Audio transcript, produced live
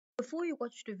Before you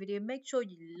watch the video, make sure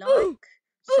you like,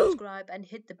 subscribe, and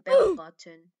hit the bell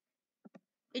button.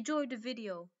 Enjoy the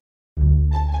video.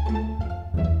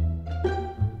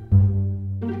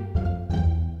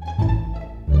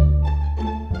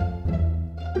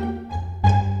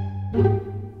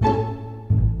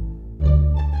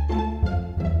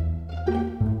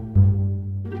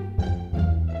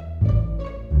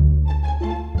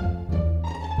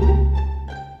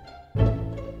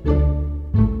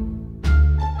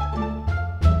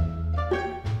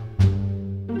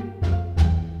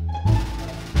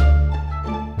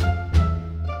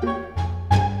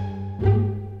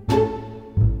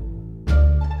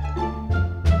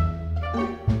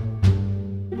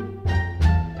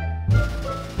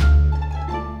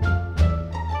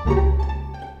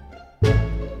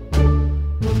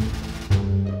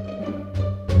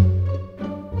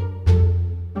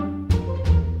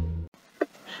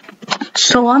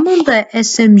 So I'm on the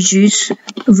SMJuice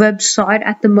website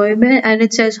at the moment, and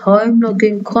it says home,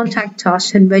 login, contact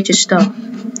us and register.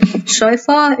 So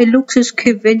far it looks as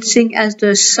convincing as the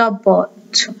subbot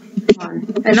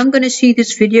one, and I'm going to see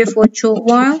this video for a short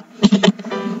while.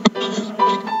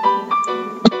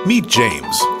 Meet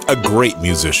James, a great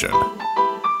musician.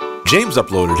 James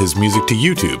uploaded his music to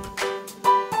YouTube,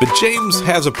 but James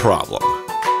has a problem.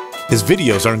 His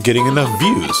videos aren't getting enough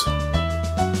views.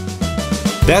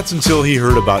 That's until he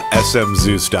heard about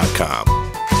smzeus.com.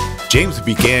 James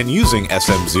began using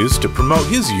smzeus to promote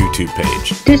his YouTube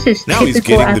page. Now he's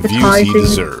getting the views he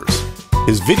deserves.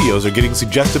 His videos are getting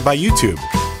suggested by YouTube,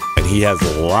 and he has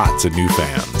lots of new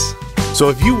fans. So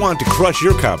if you want to crush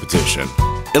your competition,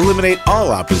 eliminate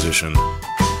all opposition,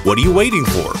 what are you waiting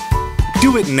for?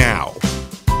 Do it now.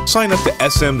 Sign up to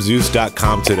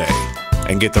smzeus.com today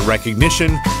and get the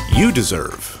recognition you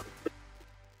deserve.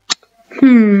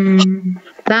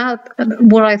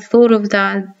 What I thought of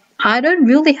that, I don't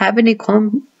really have any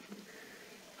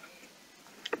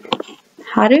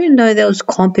I didn't know there was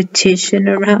competition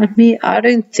around me. I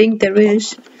don't think there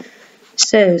is. It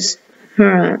says,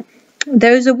 alright,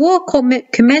 there is a war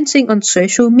commencing on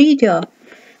social media.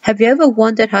 Have you ever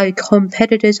wondered how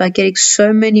competitors are getting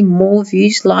so many more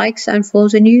views, likes, and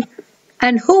follows than you?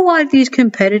 And who are these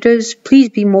competitors? Please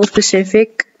be more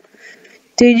specific.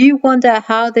 Did you wonder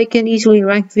how they can easily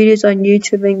rank videos on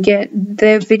YouTube and get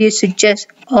their videos suggest?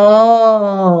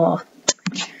 Oh,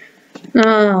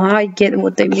 I get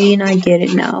what they mean. I get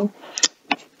it now.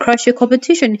 Crush your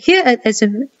competition. Here at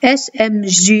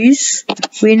SMZeus,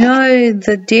 we know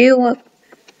the deal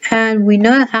and we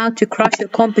know how to crush your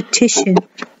competition.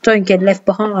 Don't get left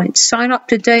behind. Sign up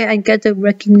today and get the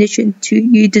recognition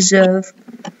you deserve.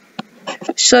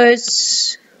 So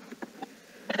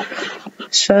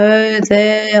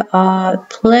there are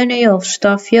plenty of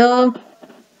stuff here.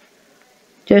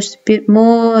 Just a bit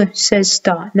more. It says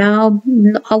start now.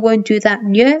 I won't do that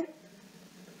yet.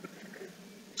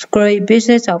 It's great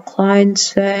business. Our clients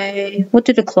say. What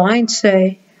did the client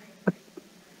say?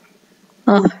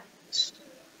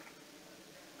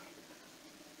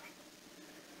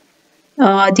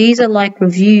 These are like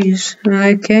reviews.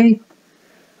 Okay.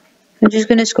 I'm just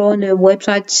going to scroll on the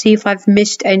website to see if I've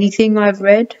missed anything I've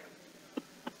read.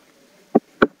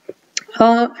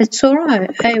 It's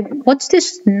alright. Hey, what's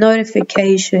this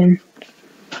notification?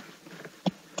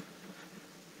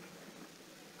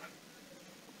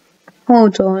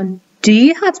 Hold on. Do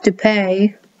you have to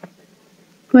pay?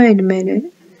 Wait a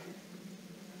minute.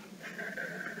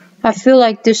 I feel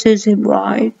like this isn't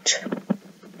right.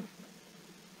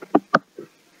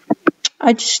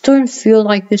 I just don't feel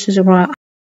like this is right.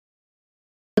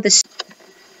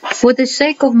 For the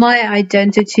sake of my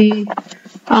identity,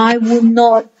 I will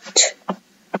not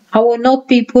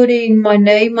be putting my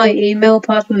name, my email,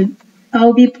 password.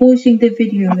 I'll be pausing the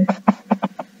video.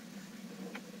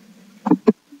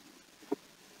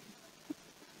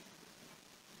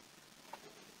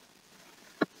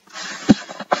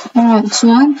 Alright,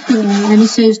 so I'm here and it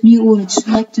says new order,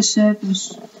 select a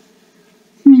service.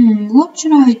 What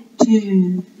should I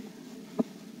do?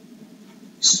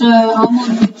 So I'm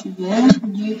on YouTube, yeah?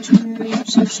 YouTube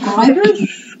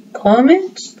subscribers,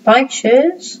 comments, like,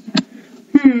 shares.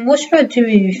 What should I do?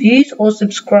 Views or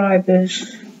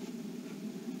subscribers?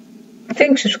 I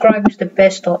think subscribers is the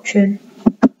best option.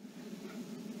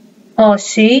 Oh,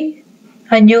 see?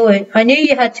 I knew it. I knew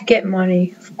you had to get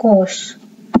money, of course.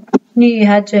 Knew you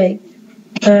had to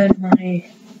earn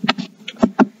money.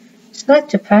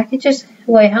 Select the packages.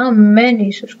 Wait, how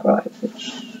many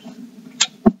subscribers?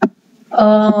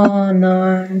 Oh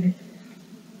no.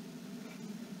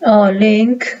 Oh,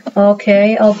 link.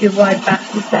 Okay, I'll be right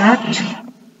back with that.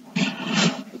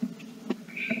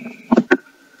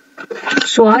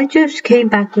 So I just came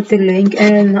back with the link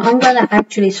and I'm gonna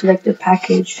actually select the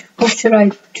package. What should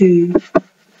I do?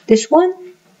 This one?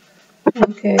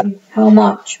 Okay, how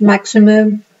much?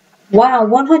 Maximum? Wow,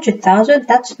 100,000?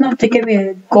 That's enough to give me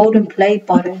a golden play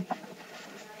button.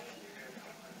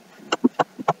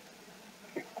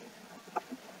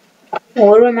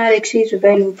 Automatic seats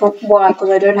available from why? Because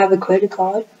I don't have a credit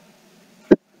card.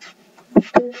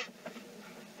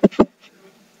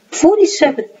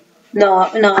 47. No,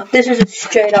 this is a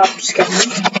straight up scam.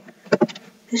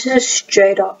 This is a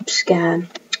straight up scam.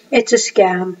 It's a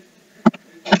scam.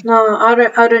 No, I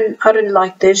don't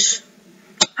like this.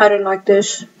 I don't like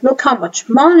this. Look how much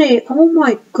money. Oh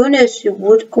my goodness,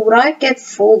 would I get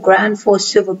 $4,000 for a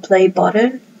silver play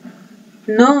button?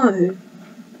 No.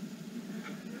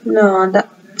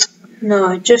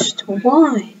 No, just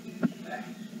why?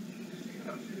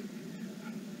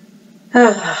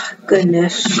 Ah,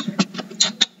 goodness.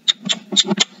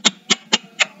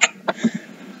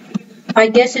 I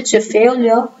guess it's a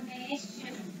failure.